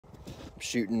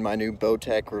shooting my new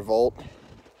Bowtech Revolt.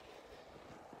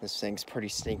 This thing's pretty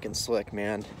stinking slick,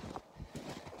 man.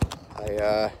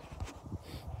 I'm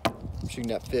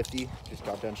shooting at 50, just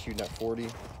got done shooting at 40.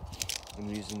 I'm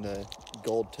using the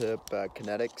gold tip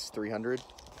Kinetics 300.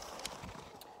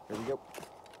 Here we go.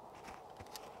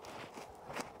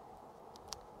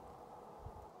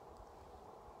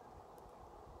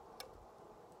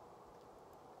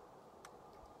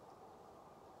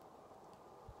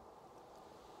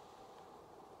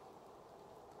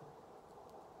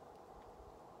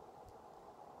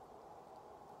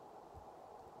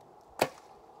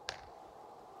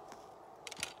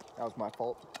 That was my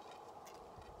fault.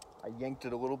 I yanked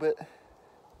it a little bit.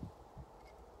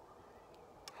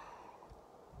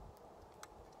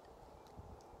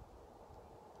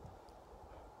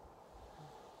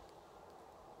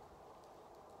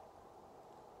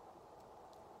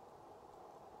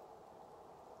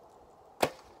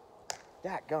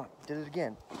 Dadgum, did it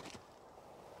again.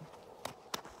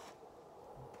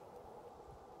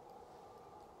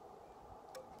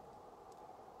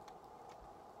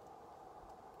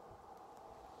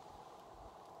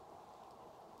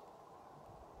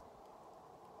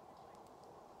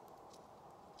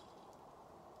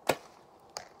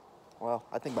 Well,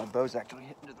 I think my bow's actually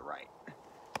hitting to the right.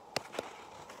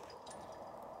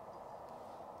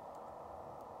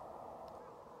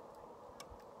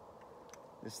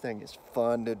 This thing is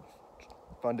fun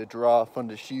to draw, fun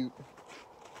to shoot.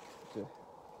 It's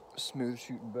a smooth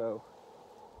shooting bow.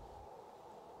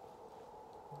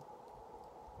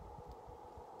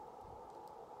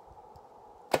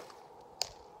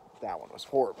 That one was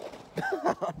horrible.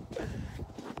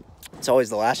 It's always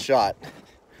the last shot.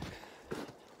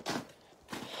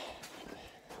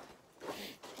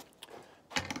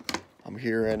 I'm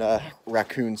here in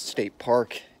Raccoon State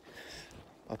Park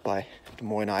up by Des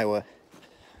Moines, Iowa.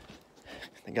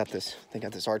 They got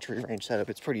this archery range set up.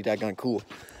 It's pretty daggone cool.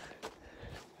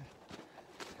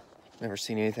 Never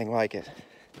seen anything like it.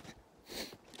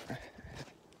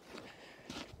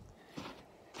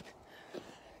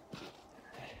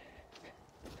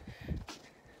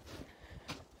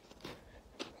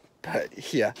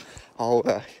 But yeah,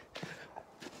 I'll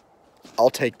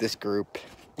take this group.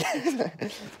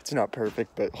 It's not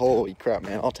perfect, but holy crap,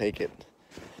 man, I'll take it.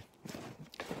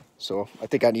 So I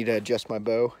think I need to adjust my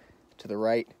bow to the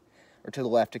right, or to the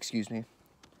left, excuse me.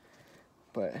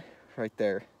 But right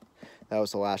there, that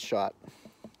was the last shot.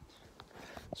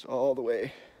 So all the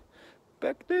way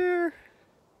back there.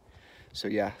 So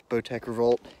yeah, Bowtech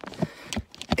Revolt.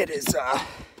 It is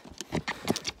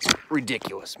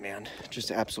ridiculous, man.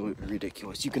 Just absolutely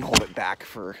ridiculous. You can hold it back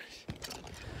for,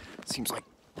 it seems like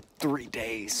 3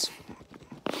 days.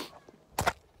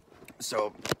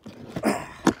 So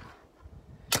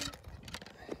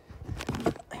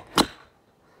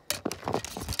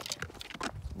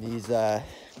these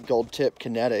gold tip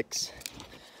Kinetics,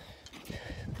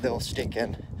 they'll stick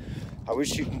in. I was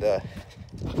shooting the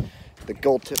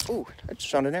gold tip. Ooh, I just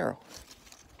shot an arrow.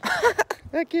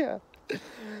 Heck yeah.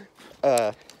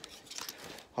 I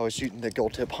was shooting the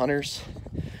gold tip Hunters.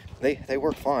 They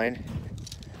work fine,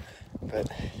 but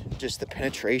just the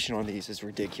penetration on these is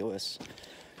ridiculous.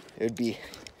 It would be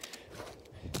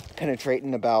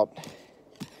penetrating about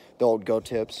the old gold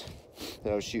tips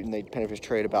that I was shooting. They'd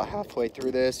penetrate about halfway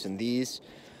through this, and these,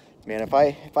 man, if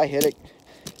I hit it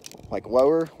like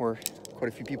lower, where quite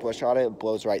a few people have shot it, it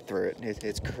blows right through it.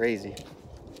 It's crazy.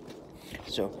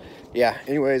 So yeah,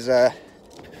 anyways,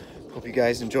 hope you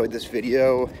guys enjoyed this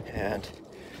video, and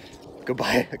go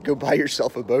buy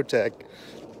yourself a Bowtech.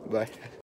 Bye.